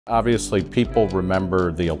Obviously, people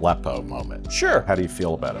remember the Aleppo moment. Sure. How do you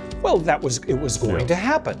feel about it? Well, it was going to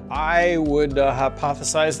happen. I would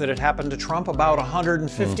hypothesize that it happened to Trump about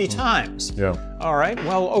 150 times. Yeah. All right,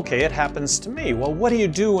 well, okay, it happens to me. Well, what do you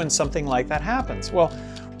do when something like that happens? Well,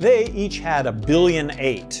 they each had $1.8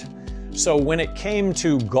 billion. So when it came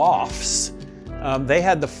to gaffes, they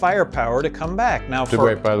had the firepower to come back. Now,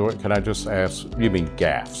 Wait, by the way, can I just ask, you mean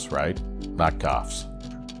gaffes, right? Not gaffes.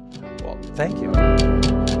 Well, thank you.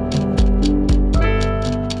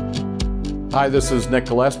 Hi, this is Nick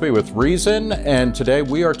Gillespie with Reason, and today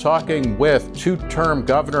we are talking with two-term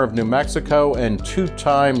governor of New Mexico and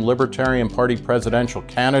two-time Libertarian Party presidential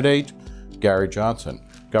candidate, Gary Johnson.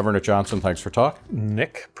 Governor Johnson, thanks for talking.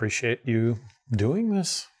 Nick, appreciate you doing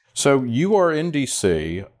this. So you are in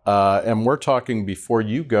D.C., and we're talking before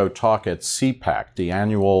you go talk at CPAC, the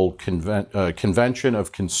annual Convention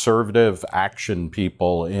of Conservative Action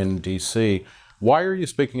People in D.C. Why are you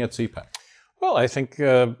speaking at CPAC? Well, I think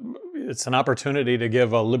it's an opportunity to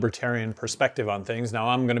give a libertarian perspective on things. Now,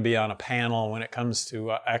 I'm going to be on a panel when it comes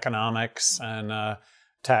to economics and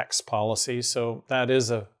tax policy, so that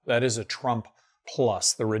is a Trump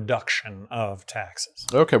plus, the reduction of taxes.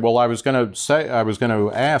 Okay, well, I was going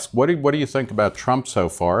to ask, what do you think about Trump so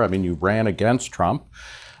far? I mean, you ran against Trump,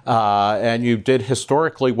 and you did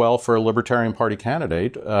historically well for a Libertarian Party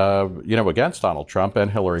candidate, against Donald Trump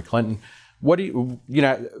and Hillary Clinton. What do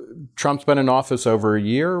Trump's been in office over a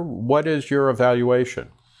year. What is your evaluation?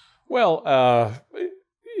 Well,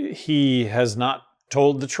 he has not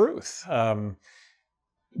told the truth.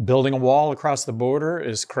 Building a wall across the border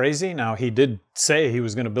is crazy. Now, he did say he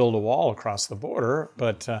was going to build a wall across the border,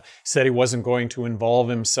 but said he wasn't going to involve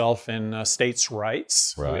himself in states'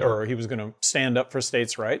 rights, right, or he was going to stand up for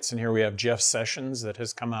states' rights. And here we have Jeff Sessions that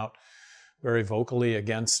has come out very vocally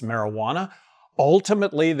against marijuana.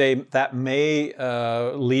 Ultimately, that may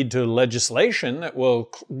lead to legislation that will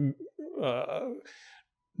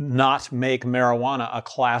not make marijuana a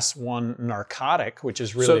Class 1 narcotic, which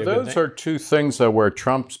is really a good thing. So those are two things, though, where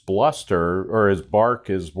Trump's bluster or his bark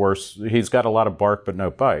is worse. He's got a lot of bark but no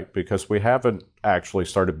bite, because we haven't actually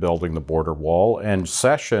started building the border wall. And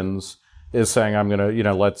Sessions is saying, I'm going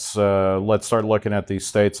to, let's start looking at these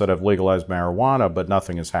states that have legalized marijuana, but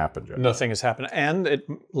nothing has happened yet. Nothing has happened. And it,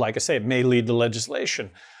 like I say, it may lead to legislation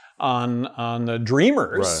on the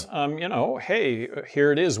dreamers. Right. Hey,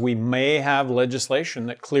 here it is. We may have legislation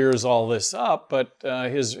that clears all this up, but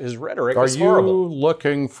his rhetoric is horrible. Are you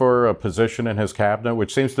looking for a position in his cabinet,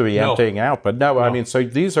 which seems to be emptying out? But no, I mean,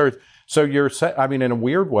 in a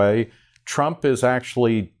weird way, Trump is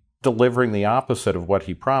actually delivering the opposite of what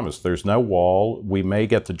he promised. There's no wall. We may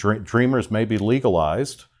get the dreamers may be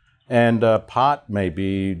legalized, and pot may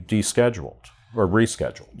be descheduled or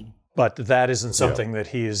rescheduled. But that isn't something that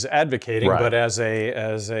he's advocating. Right. But as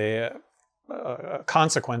a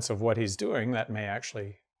consequence of what he's doing, that may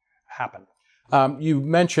actually happen. You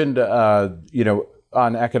mentioned,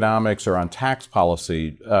 on economics or on tax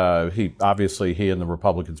policy, he and the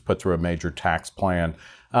Republicans put through a major tax plan.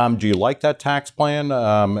 Do you like that tax plan?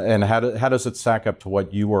 And how does it stack up to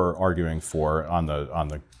what you were arguing for on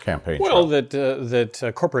the campaign trail? Well,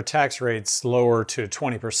 that corporate tax rates lower to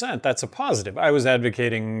 20%, that's a positive. I was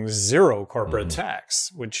advocating zero corporate tax,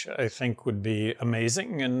 which I think would be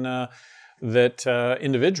amazing, and that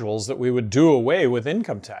individuals, that we would do away with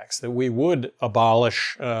income tax, that we would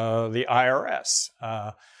abolish the IRS.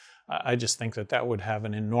 I just think that would have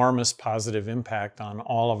an enormous positive impact on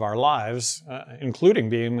all of our lives, including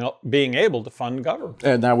being able to fund government.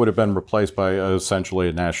 And that would have been replaced by essentially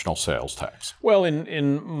a national sales tax. Well,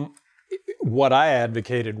 in what I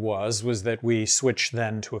advocated was that we switch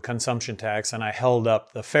then to a consumption tax, and I held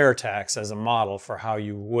up the fair tax as a model for how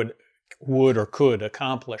you would or could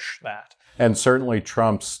accomplish that. And certainly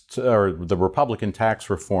the Republican tax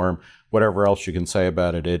reform, whatever else you can say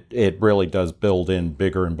about it, it really does build in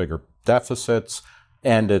bigger and bigger deficits,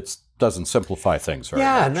 and it doesn't simplify things very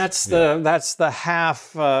much. And that's the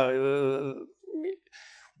half.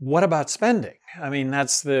 What about spending? I mean,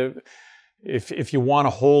 that's if you want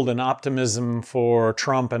to hold an optimism for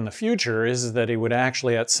Trump in the future, is that he would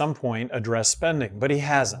actually at some point address spending, but he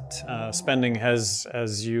hasn't. Spending has,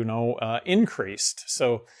 as you know, increased.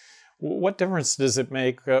 So what difference does it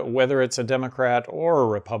make whether it's a Democrat or a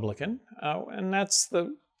Republican? And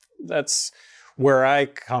that's where I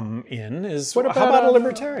come in. How about a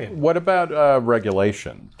libertarian? What about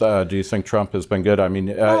regulation? Do you think Trump has been good? I mean,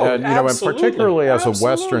 and particularly as a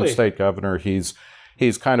Western state governor, he's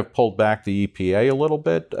kind of pulled back the EPA a little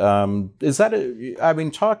bit.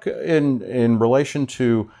 Talk in relation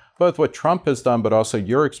to both what Trump has done, but also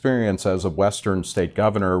your experience as a Western state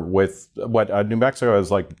governor with what New Mexico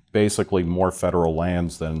has like basically more federal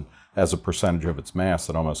lands than as a percentage of its mass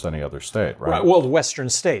than almost any other state, right? Well, the Western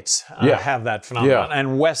states have that phenomenon,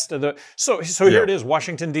 and west of the so here it is,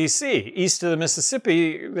 Washington D.C. East of the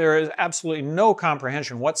Mississippi, there is absolutely no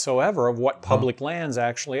comprehension whatsoever of what public lands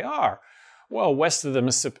actually are. Well, west of the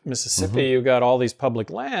Mississippi, you've got all these public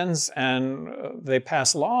lands, and they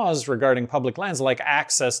pass laws regarding public lands, like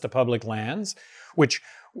access to public lands, which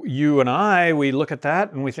you and I, we look at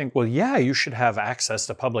that and we think, well, yeah, you should have access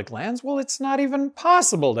to public lands. Well, it's not even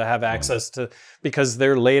possible to have access to, because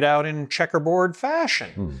they're laid out in checkerboard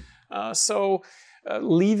fashion.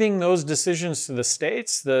 Leaving those decisions to the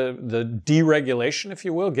states, the deregulation, if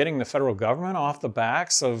you will, getting the federal government off the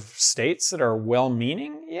backs of states that are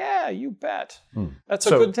well-meaning, yeah, you bet. That's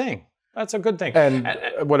a good thing. That's a good thing. And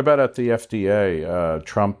what about at the FDA?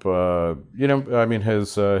 Trump, I mean,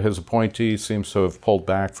 his appointee seems to have pulled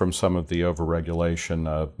back from some of the overregulation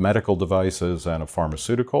of medical devices and of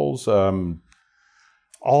pharmaceuticals.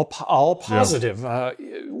 All positive.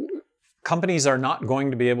 Companies are not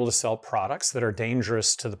going to be able to sell products that are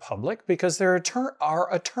dangerous to the public because there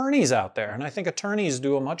are attorneys out there. And I think attorneys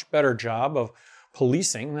do a much better job of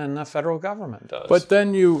policing than the federal government does. But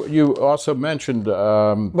then you also mentioned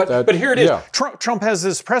but here it is. Yeah. Trump has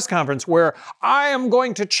this press conference where I am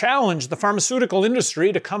going to challenge the pharmaceutical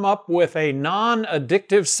industry to come up with a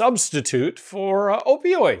non-addictive substitute for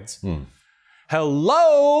opioids.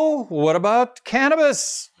 Hello? What about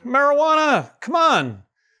cannabis, marijuana? Come on.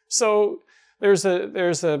 So there's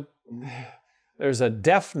a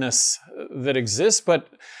deafness that exists,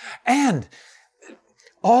 and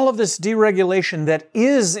all of this deregulation that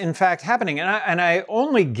is in fact happening, and I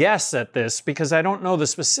only guess at this because I don't know the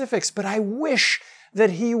specifics, but I wish that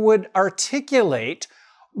he would articulate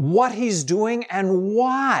what he's doing and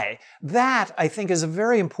why. That, I think, is a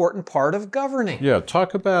very important part of governing. Yeah,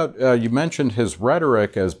 talk about, you mentioned his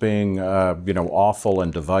rhetoric as being, awful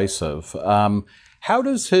and divisive. How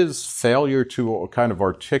does his failure to kind of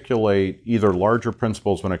articulate either larger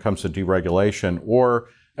principles when it comes to deregulation or,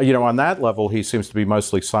 on that level, he seems to be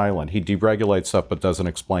mostly silent. He deregulates stuff but doesn't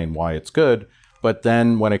explain why it's good. But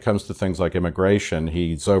then when it comes to things like immigration,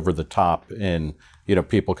 he's over the top in,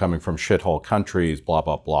 people coming from shithole countries, blah,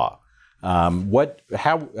 blah, blah.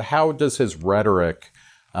 How does his rhetoric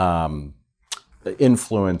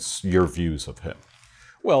influence your views of him?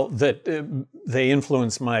 Well, that they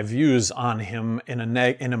influence my views on him in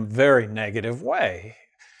a very negative way.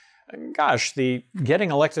 Gosh, the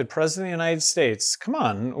getting elected president of the United States, come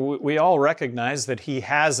on, we all recognize that he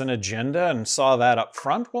has an agenda and saw that up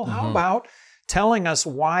front. Well, how about telling us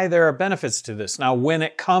why there are benefits to this? Now, when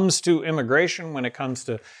it comes to immigration, when it comes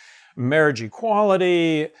to marriage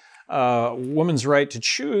equality, women's right to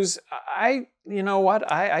choose, I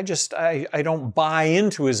don't buy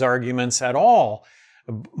into his arguments at all.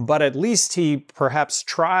 But at least he perhaps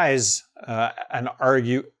tries and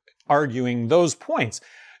arguing those points.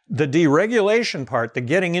 The deregulation part, the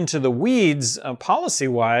getting into the weeds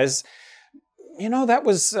policy-wise, that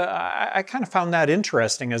was, I kind of found that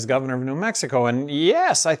interesting as governor of New Mexico. And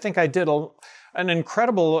yes, I think I did an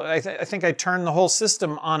incredible, I think I turned the whole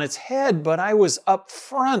system on its head, but I was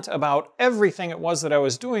upfront about everything it was that I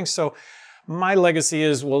was doing. So my legacy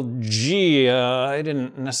is, well, gee, I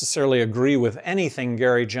didn't necessarily agree with anything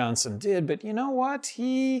Gary Johnson did, but you know what?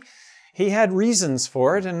 He had reasons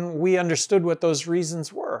for it, and we understood what those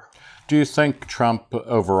reasons were. Do you think Trump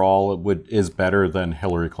overall is better than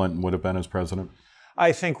Hillary Clinton would have been as president?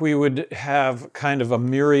 I think we would have kind of a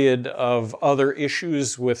myriad of other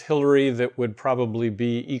issues with Hillary that would probably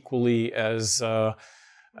be equally as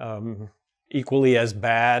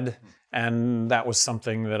bad. And that was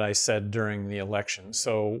something that I said during the election.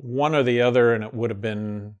 So one or the other, and it would have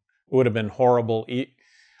been horrible.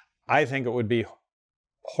 I think it would be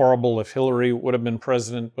horrible if Hillary would have been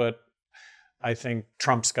president, but I think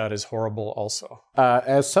Trump's got his horrible also.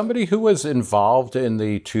 As somebody who was involved in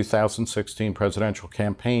the 2016 presidential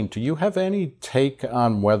campaign, do you have any take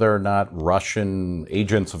on whether or not Russian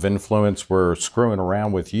agents of influence were screwing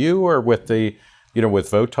around with you or with the with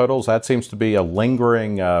vote totals? That seems to be a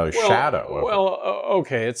lingering shadow. Well,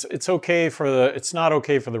 okay, it's okay it's not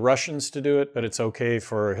okay for the Russians to do it, but it's okay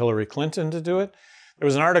for Hillary Clinton to do it. There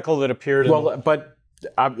was an article that appeared in... Well, but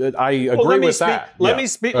I agree with that. Let me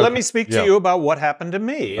speak to you about what happened to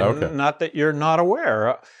me, and not that you're not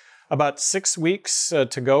aware. About 6 weeks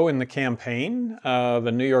to go in the campaign,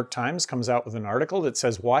 the New York Times comes out with an article that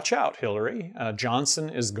says, watch out, Hillary. Johnson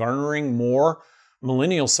is garnering more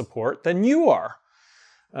millennial support than you are.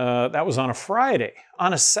 That was on a Friday.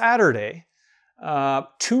 On a Saturday,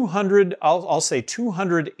 200, I'll say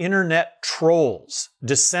 200 internet trolls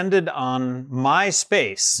descended on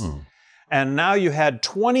MySpace. And now you had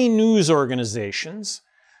 20 news organizations,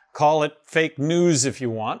 call it fake news if you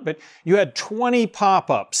want, but you had 20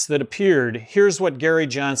 pop-ups that appeared. Here's what Gary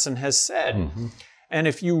Johnson has said. And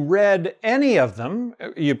if you read any of them,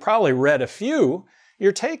 you probably read a few,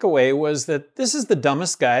 your takeaway was that this is the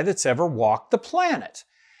dumbest guy that's ever walked the planet.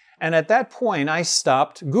 And at that point, I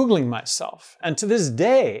stopped Googling myself. And to this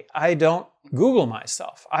day, I don't Google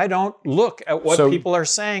myself. I don't look at what people are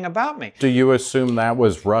saying about me. Do you assume that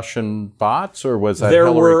was Russian bots, or was that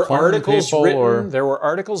Hillary Clinton people? There were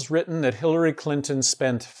articles written that Hillary Clinton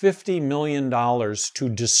spent $50 million to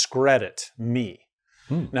discredit me.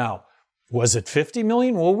 Now, was it $50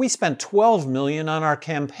 million? Well, we spent $12 million on our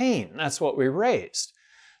campaign. That's what we raised.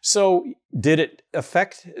 So did it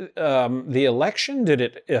affect the election? Did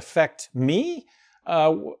it affect me?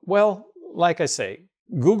 Well, like I say,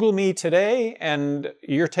 Google me today and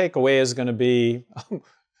your takeaway is going to be,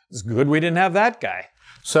 it's good we didn't have that guy.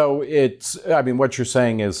 So it's, I mean, what you're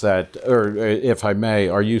saying is that, or if I may,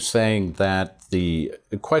 are you saying that the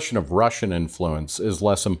question of Russian influence is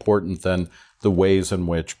less important than the ways in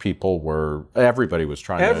which people were, everybody was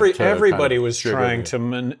trying everybody was trying to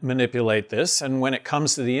manipulate this. And when it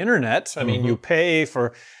comes to the internet, I mean, you pay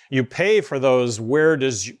for those, where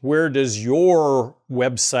does your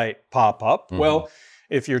website pop up? Well,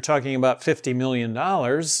 if you're talking about $50 million,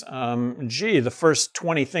 gee, the first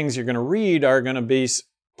 20 things you're going to read are going to be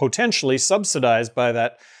potentially subsidized by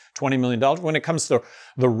that $20 million. When it comes to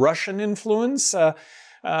the Russian influence,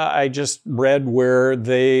 I just read where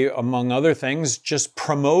they, among other things, just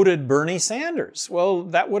promoted Bernie Sanders. Well,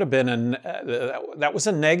 that would have been that was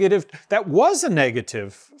a negative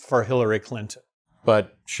for Hillary Clinton.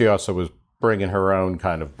 But she also was bringing her own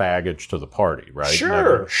kind of baggage to the party, right?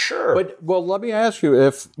 Sure. But, well, let me ask you,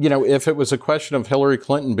 if it was a question of Hillary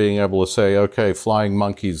Clinton being able to say, okay, flying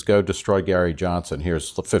monkeys, go destroy Gary Johnson,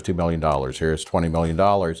 here's $50 million, here's $20 million,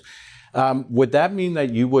 would that mean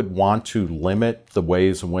that you would want to limit the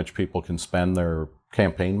ways in which people can spend their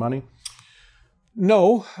campaign money?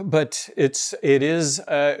 No, but it is,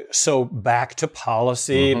 so back to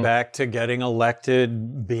policy, back to getting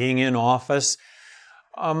elected, being in office.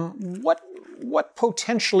 What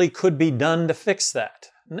potentially could be done to fix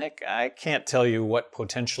that? Nick, I can't tell you what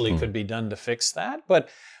potentially could be done to fix that, but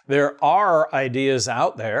there are ideas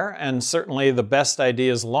out there, and certainly the best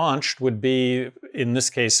ideas launched would be, in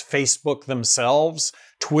this case, Facebook themselves,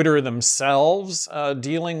 Twitter themselves,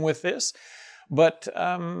 dealing with this. But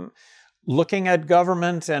looking at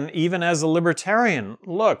government, and even as a libertarian,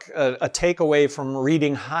 look, a takeaway from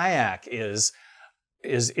reading Hayek is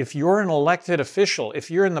if you're an elected official, if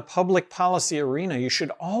you're in the public policy arena, you should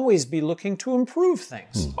always be looking to improve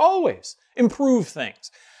things. Always improve things.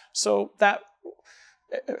 So that,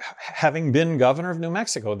 having been governor of New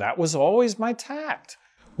Mexico, that was always my tact.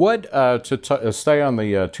 What, to stay on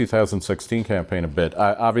the 2016 campaign a bit,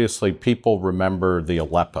 obviously people remember the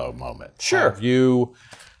Aleppo moment. Sure. Have you,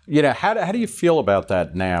 how do you feel about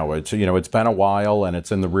that now? It's, it's been a while and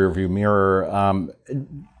it's in the rearview mirror.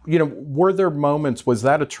 Were there moments, was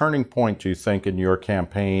that a turning point, do you think, in your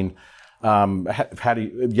campaign? How do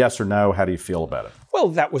you, yes or no, how do you feel about it?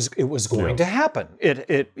 Well, it was going to happen.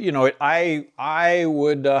 I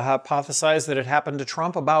would hypothesize that it happened to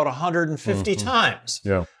Trump about 150 times.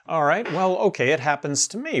 Yeah. All right. Well, okay, it happens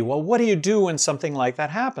to me. Well, what do you do when something like that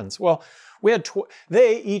happens? Well,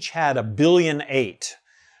 they each had $1.8 billion.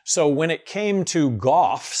 So when it came to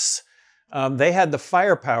gaffes, they had the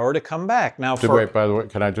firepower to come back. Now, wait, by the way,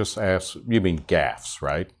 can I just ask, you mean gaffes,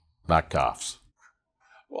 right? Not gaffes.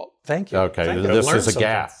 Well, thank you. Okay, thank this is a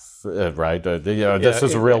gaffe, right? This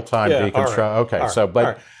is a real-time deconstruction. Right. Okay, right. So,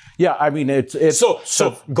 but, yeah, I mean, it's so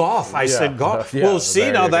golf. I said golf. Yeah, well, see,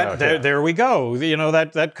 now there we go.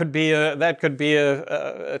 That could be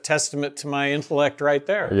a testament to my intellect right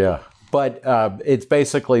there. Yeah. But it's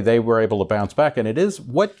basically they were able to bounce back, and it is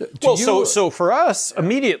what. So for us,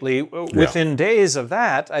 immediately within days of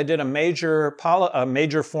that, I did a major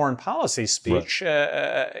foreign policy speech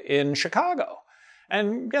in Chicago,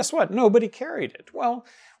 and guess what? Nobody carried it. Well,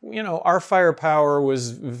 our firepower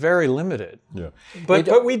was very limited. Yeah.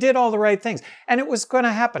 But we did all the right things, and it was going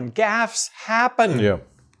to happen. Gaffes happen. Yeah.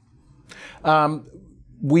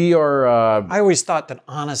 We are... I always thought that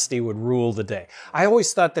honesty would rule the day. I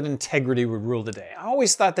always thought that integrity would rule the day. I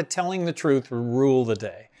always thought that telling the truth would rule the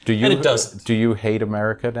day. And it doesn't. Do you hate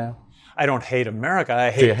America now? I don't hate America. I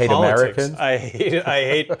hate Do you hate politics. Americans?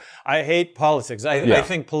 I hate politics. I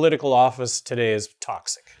think political office today is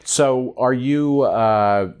toxic. So are you,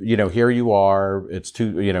 here you are, it's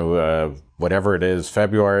whatever it is,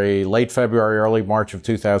 late February, early March of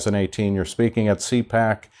 2018, you're speaking at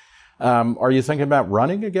CPAC. Are you thinking about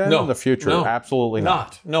running again in the future? No, absolutely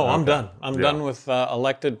not. No, okay. I'm done. I'm done with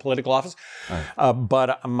elected political office. Right.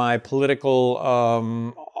 But my political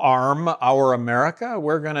arm, Our America,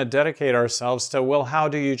 we're going to dedicate ourselves to, well, how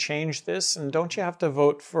do you change this? And don't you have to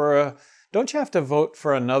vote for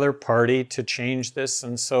another party to change this?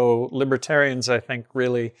 And so libertarians, I think,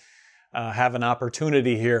 really have an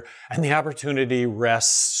opportunity here. And the opportunity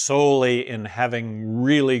rests solely in having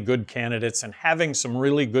really good candidates and having some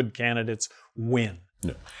really good candidates win.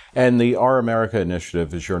 Yeah. And the Our America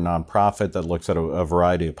Initiative is your nonprofit that looks at a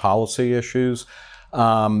variety of policy issues.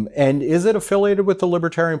 And is it affiliated with the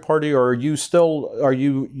Libertarian Party, or you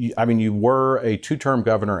were a two-term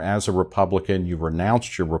governor as a Republican. You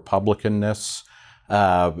renounced your Republicanness,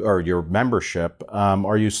 or your membership.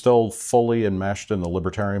 Are you still fully enmeshed in the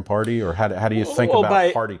Libertarian Party, or how do you think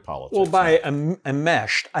about party politics? Well, by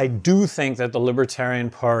enmeshed, I do think that the Libertarian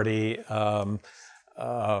Party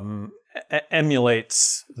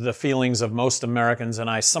emulates the feelings of most Americans, and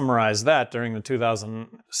I summarized that during the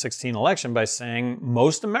 2016 election by saying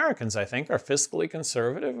most Americans, I think, are fiscally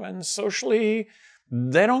conservative and socially,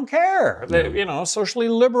 they don't care. They're, socially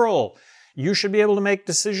liberal. You should be able to make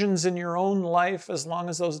decisions in your own life as long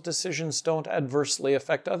as those decisions don't adversely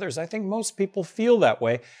affect others. I think most people feel that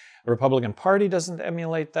way. The Republican Party doesn't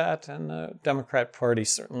emulate that, and the Democrat Party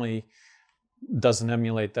certainly doesn't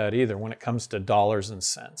emulate that either when it comes to dollars and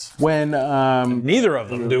cents. Neither of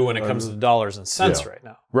them do when it comes to dollars and cents right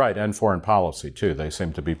now. Right, and foreign policy too. They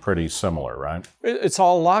seem to be pretty similar, right? It's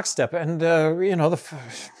all lockstep. And, the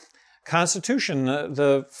Constitution,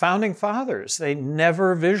 the Founding Fathers, they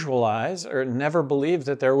never visualized or never believed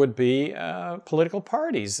that there would be political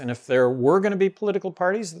parties. And if there were going to be political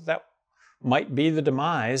parties, that might be the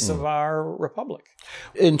demise of our republic.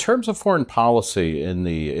 In terms of foreign policy in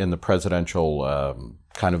the presidential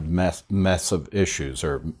kind of mess of issues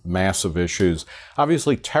or massive issues,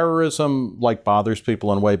 obviously terrorism bothers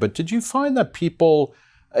people in a way, but did you find that people,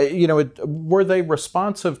 were they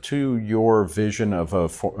responsive to your vision of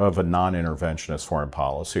a non-interventionist foreign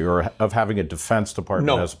policy, or of having a Defense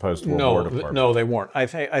Department as opposed to a War Department? No, they weren't. I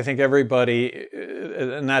think everybody,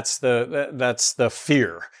 and that's the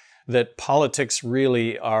fear, that politics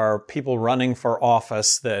really are people running for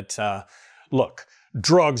office that, look,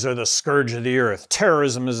 drugs are the scourge of the earth.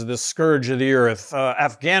 Terrorism is the scourge of the earth.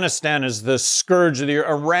 Afghanistan is the scourge of the earth.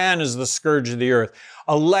 Iran is the scourge of the earth.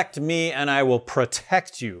 Elect me and I will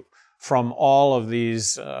protect you from all of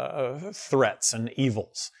these threats and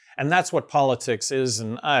evils. And that's what politics is,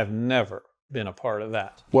 and I've never been a part of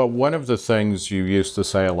that. Well, one of the things you used to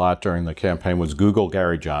say a lot during the campaign was Google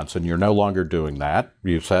Gary Johnson. You're no longer doing that,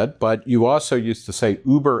 you said, but you also used to say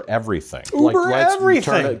Uber everything.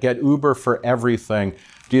 Everything. Get Uber for everything.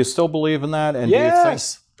 Do you still believe in that? And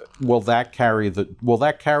yes. Do you think, will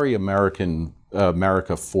that carry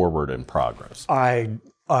America forward in progress?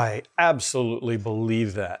 I absolutely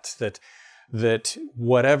believe that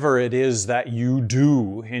whatever it is that you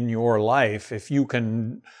do in your life, if you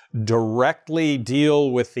can directly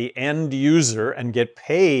deal with the end user and get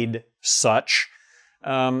paid such,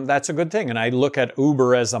 that's a good thing. And I look at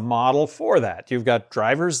Uber as a model for that. You've got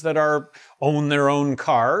drivers that own their own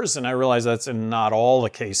cars, and I realize that's in not all the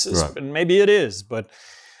cases, right. And maybe it is, but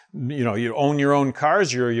you own your own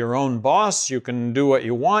cars, you're your own boss, you can do what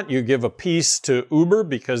you want, you give a piece to Uber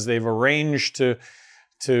because they've arranged to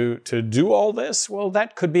do all this. Well,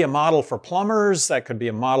 that could be a model for plumbers, that could be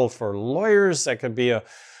a model for lawyers, that could be a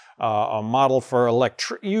model for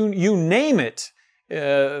you name it.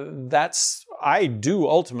 I do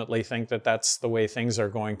ultimately think that that's the way things are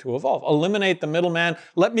going to evolve. Eliminate the middleman.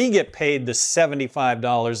 Let me get paid the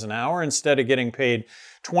 $75 an hour instead of getting paid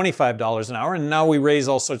 $25 an hour. And now we raise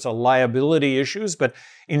all sorts of liability issues, but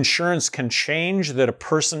insurance can change that a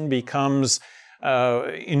person becomes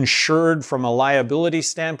insured from a liability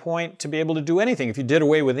standpoint to be able to do anything. If you did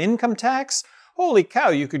away with income tax, holy cow,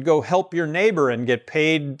 you could go help your neighbor and get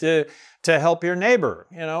paid to help your neighbor.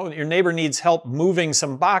 Your neighbor needs help moving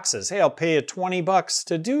some boxes. Hey, I'll pay you $20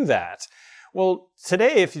 to do that. Well,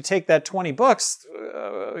 today, if you take that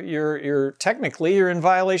 $20, you're technically in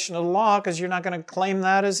violation of the law because you're not going to claim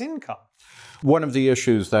that as income. One of the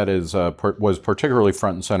issues that was particularly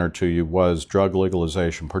front and center to you was drug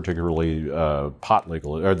legalization, particularly pot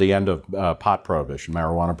legal, or the end of pot prohibition,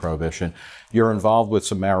 marijuana prohibition. You're involved with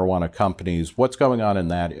some marijuana companies. What's going on in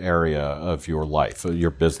that area of your life,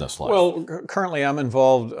 your business life? Well, currently I'm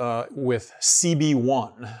involved with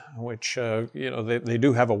CB1, which they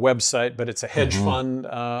do have a website, but it's a hedge fund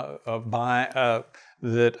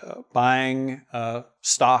buying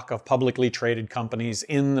stock of publicly traded companies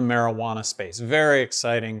in the marijuana space. Very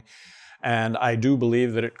exciting. And I do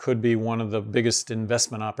believe that it could be one of the biggest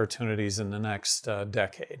investment opportunities in the next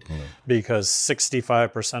decade, because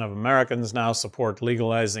 65% of Americans now support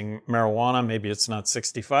legalizing marijuana. Maybe it's not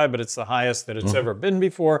 65, but it's the highest that it's ever been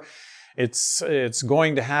before. It's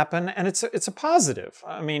going to happen, and it's a positive.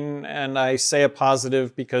 I mean, and I say a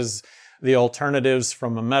positive because the alternatives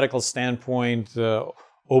from a medical standpoint,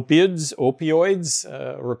 opioids,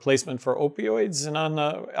 replacement for opioids, and on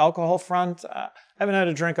the alcohol front, I haven't had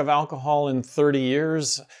a drink of alcohol in 30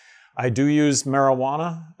 years. I do use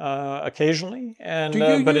marijuana occasionally, and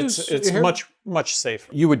but it's much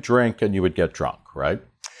safer. You would drink and you would get drunk, right?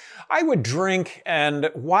 I would drink,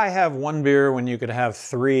 and why have one beer when you could have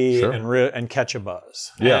three and catch a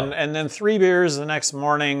buzz? Yeah. And then 3 beers the next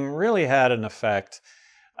morning really had an effect.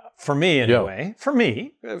 For me, anyway. Yeah. For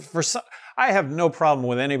me, I have no problem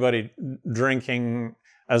with anybody drinking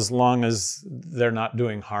as long as they're not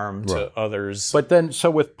doing harm to others. But then,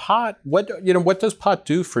 so with pot, what does pot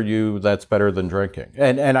do for you that's better than drinking?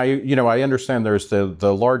 And I understand there's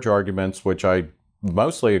the large arguments, which I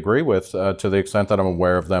mostly agree with to the extent that I'm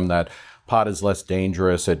aware of them, that pot is less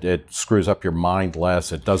dangerous. It screws up your mind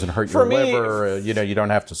less. It doesn't hurt your liver. You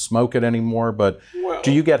don't have to smoke it anymore. But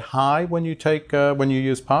do you get high when you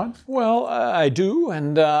use pot? Well, I do,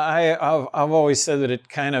 and I've always said that it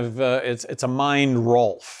kind of it's a mind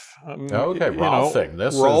rolf. Okay, rolfing.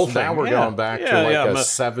 Now we're going back to a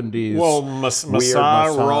 70s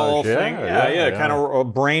massage rolfing. Kind of a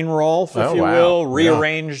brain rolf, if you will.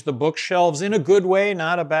 Rearrange the bookshelves in a good way,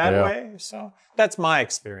 not a bad way. So that's my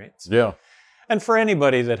experience. Yeah. And for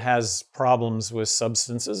anybody that has problems with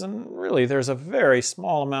substances, and really there's a very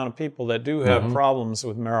small amount of people that do have problems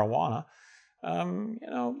with marijuana,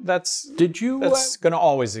 that's going to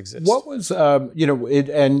always exist. What was,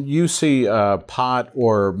 and you see pot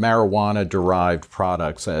or marijuana-derived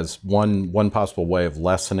products as one possible way of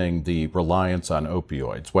lessening the reliance on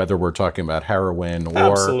opioids, whether we're talking about heroin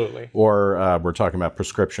or we're talking about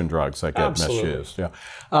prescription drugs that get misused. Yeah.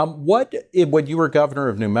 When you were governor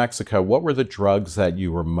of New Mexico, what were the drugs that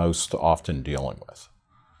you were most often dealing with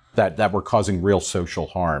that were causing real social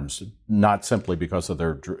harms, not simply because of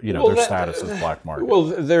their status as black market? Well,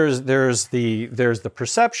 there's the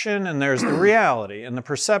perception and there's the reality. And the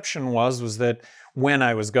perception was that when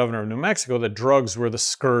I was governor of New Mexico, that drugs were the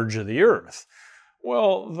scourge of the earth.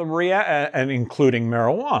 Well, and including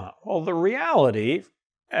marijuana. Well, the reality,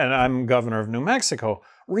 and I'm governor of New Mexico,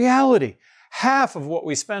 reality. Half of what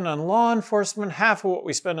we spend on law enforcement, half of what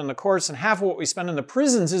we spend in the courts, and half of what we spend in the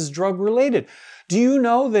prisons is drug-related. Do you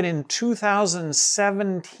know that in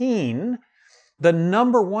 2017, the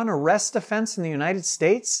 #1 arrest offense in the United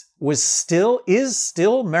States is still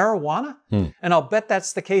marijuana? And I'll bet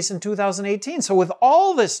that's the case in 2018. So with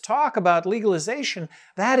all this talk about legalization,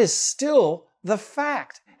 that is still the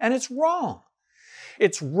fact. And it's wrong.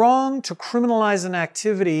 It's wrong to criminalize an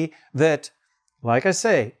activity that, like I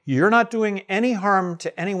say, you're not doing any harm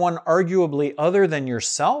to anyone arguably other than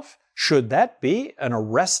yourself. Should that be an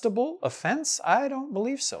arrestable offense? I don't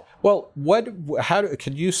believe so. Well,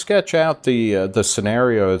 could you sketch out the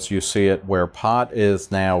scenario as you see it, where pot is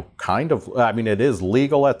now it is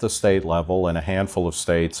legal at the state level in a handful of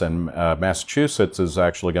states, and Massachusetts is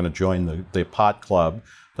actually going to join the pot club,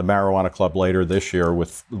 the marijuana club, later this year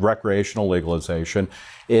with recreational legalization.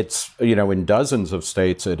 It's, in dozens of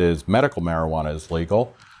states, medical marijuana is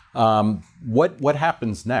legal. What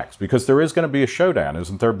happens next? Because there is going to be a showdown,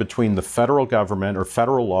 isn't there, between the federal government or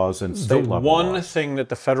federal laws and state level laws? The one thing that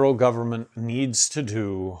the federal government needs to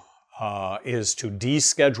do is to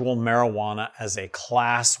deschedule marijuana as a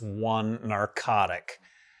Class 1 narcotic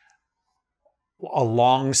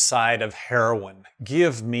alongside of heroin.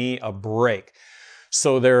 Give me a break.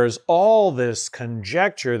 So there's all this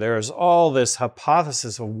conjecture, there's all this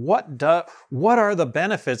hypothesis of what are the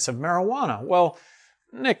benefits of marijuana? Well,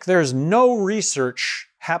 Nick, there's no research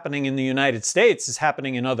happening in the United States. It's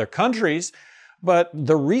happening in other countries, but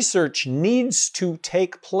the research needs to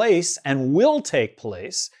take place and will take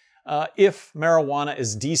place if marijuana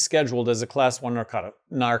is descheduled as a Class 1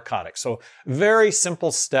 narcotic. So very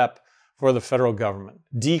simple step for the federal government: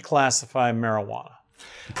 declassify marijuana.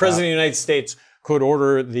 The President of the United States could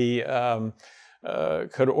order the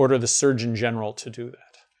Surgeon General to do that.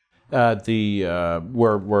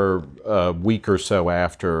 We're a week or so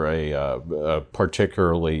after a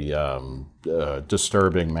particularly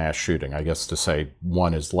disturbing mass shooting. I guess to say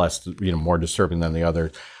one is less, more disturbing than the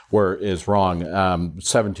other, is wrong.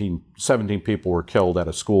 17 people were killed at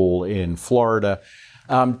a school in Florida.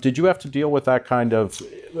 Did you have to deal with that kind of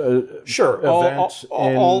event?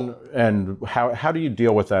 And how do you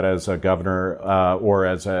deal with that as a governor or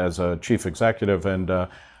as a chief executive? And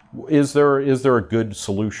is there a good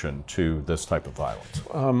solution to this type of violence?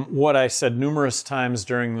 What I said numerous times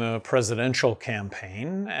during the presidential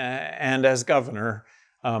campaign and as governor,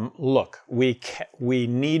 look, we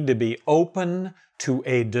need to be open to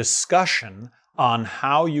a discussion on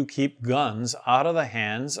how you keep guns out of the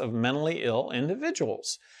hands of mentally ill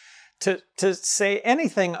individuals. To say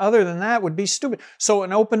anything other than that would be stupid. So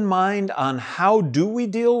an open mind on how do we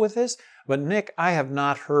deal with this? But Nick, I have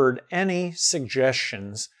not heard any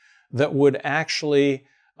suggestions that would actually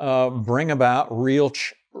bring about real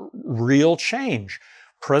change.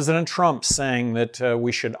 President Trump saying that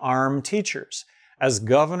we should arm teachers. As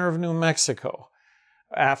governor of New Mexico,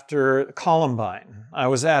 after Columbine, I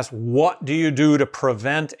was asked, what do you do to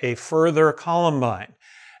prevent a further Columbine?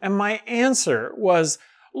 And my answer was,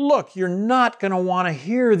 look, you're not going to want to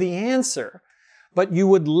hear the answer, but you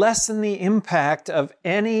would lessen the impact of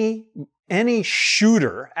any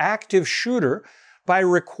shooter, active shooter, by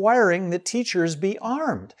requiring that teachers be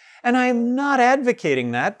armed. And I'm not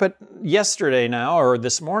advocating that, but yesterday now, or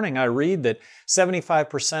this morning, I read that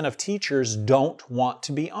 75% of teachers don't want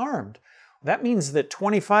to be armed. That means that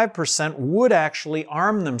 25% would actually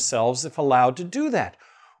arm themselves if allowed to do that.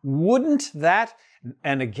 Wouldn't that,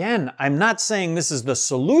 and again, I'm not saying this is the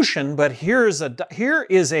solution, but here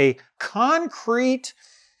is a concrete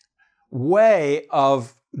way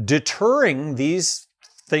of deterring these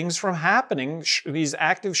things from happening, these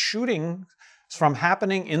active shootings from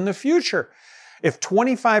happening in the future. If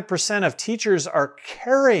 25% of teachers are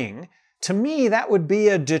carrying, to me, that would be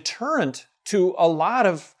a deterrent to a lot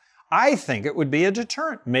of, I think it would be a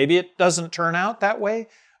deterrent. Maybe it doesn't turn out that way,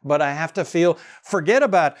 but I have to feel, forget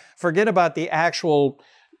about the actual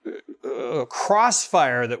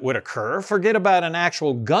crossfire that would occur. Forget about an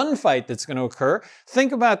actual gunfight that's going to occur.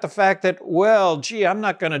 Think about the fact that, well, gee, I'm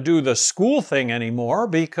not going to do the school thing anymore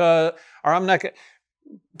because, or I'm not going.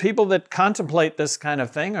 People that contemplate this kind of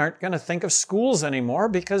thing aren't going to think of schools anymore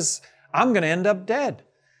because I'm going to end up dead.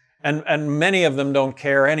 And many of them don't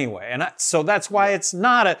care anyway. And so that's why it's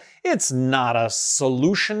not a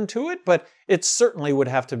solution to it, but it certainly would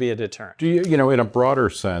have to be a deterrent. Do you, in a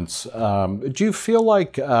broader sense, do you feel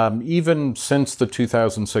like even since the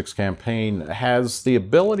 2006 campaign, has the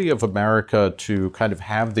ability of America to kind of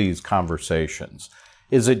have these conversations,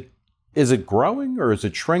 is it growing or is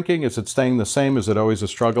it shrinking? Is it staying the same? Is it always a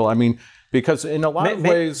struggle? I mean, because in a lot of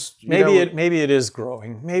ways, maybe it is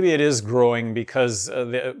growing. Maybe it is growing because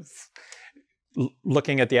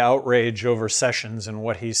looking at the outrage over Sessions and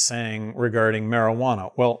what he's saying regarding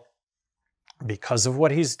marijuana. Well, because of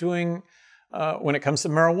what he's doing when it comes to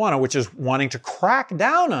marijuana, which is wanting to crack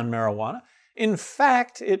down on marijuana, in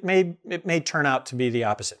fact, it may turn out to be the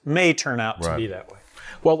opposite. May turn out to be that way.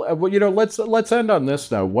 Well, let's end on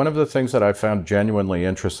this now. One of the things that I found genuinely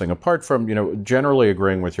interesting, apart from generally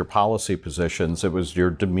agreeing with your policy positions, it was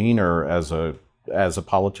your demeanor as a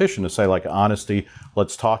politician to say, like, honesty.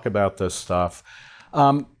 Let's talk about this stuff.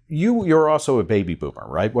 You're also a baby boomer,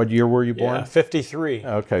 right? What year were you born? Yeah, 53.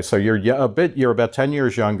 Okay, so you're about 10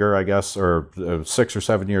 years younger, I guess, or 6 or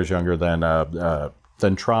 7 years younger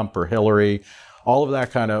than Trump or Hillary. All of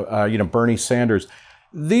that kind of Bernie Sanders.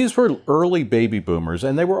 These were early baby boomers,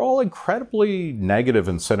 and they were all incredibly negative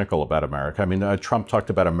and cynical about America. I mean, Trump talked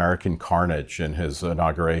about American carnage in his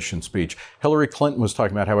inauguration speech. Hillary Clinton was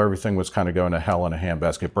talking about how everything was kind of going to hell in a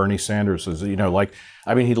handbasket. Bernie Sanders was, he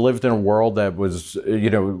lived in a world that was,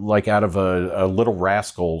 like out of a Little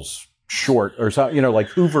Rascals short or something, like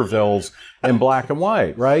Hoovervilles in black and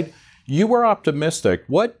white, right? You were optimistic.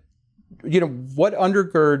 What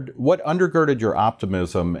undergirded your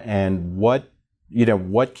optimism, and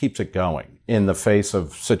what keeps it going in the face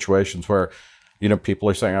of situations where, people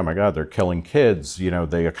are saying, oh my God, they're killing kids,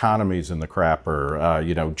 the economy's in the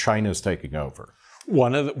crapper, China's taking over.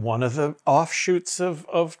 One of the offshoots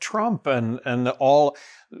of Trump and all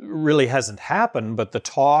really hasn't happened, but the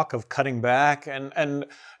talk of cutting back and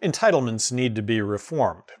entitlements need to be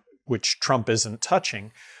reformed, which Trump isn't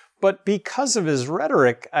touching. But because of his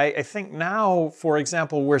rhetoric, I think now, for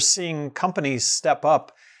example, we're seeing companies step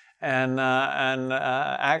up and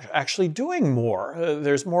actually doing more.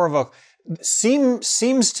 There's more of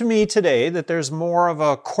Seems to me today that there's more of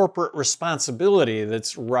a corporate responsibility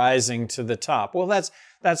that's rising to the top. Well,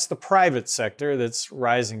 that's the private sector that's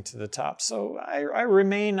rising to the top. So I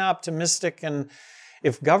remain optimistic, and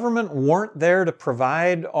if government weren't there to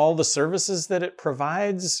provide all the services that it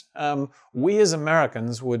provides, we as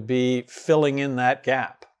Americans would be filling in that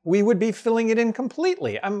gap. We would be filling it in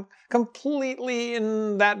completely. I'm completely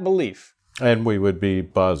in that belief. And we would be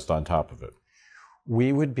buzzed on top of it.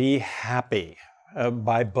 We would be happy.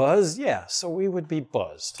 By buzz, yeah, so we would be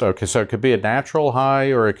buzzed. Okay, so it could be a natural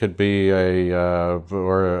high, or it could be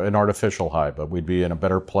or an artificial high, but we'd be in a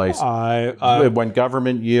better place when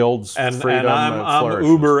government yields freedom. And I'm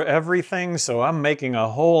Uber everything, so I'm making a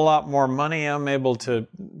whole lot more money. I'm able to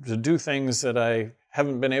do things that I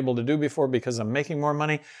haven't been able to do before because I'm making more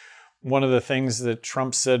money. One of the things that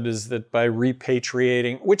Trump said is that by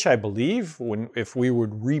repatriating, which I believe, if we would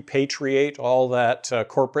repatriate all that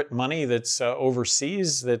corporate money that's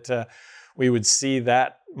overseas, that we would see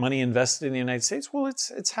that money invested in the United States. Well,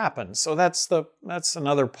 it's happened. So that's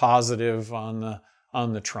another positive on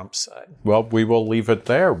the Trump side. Well, we will leave it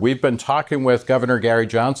there. We've been talking with Governor Gary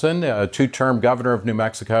Johnson, a two-term governor of New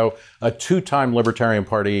Mexico, a two-time Libertarian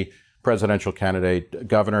Party presidential candidate.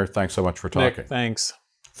 Governor, thanks so much for talking. Nick, thanks.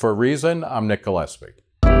 For Reason, I'm Nick Gillespie.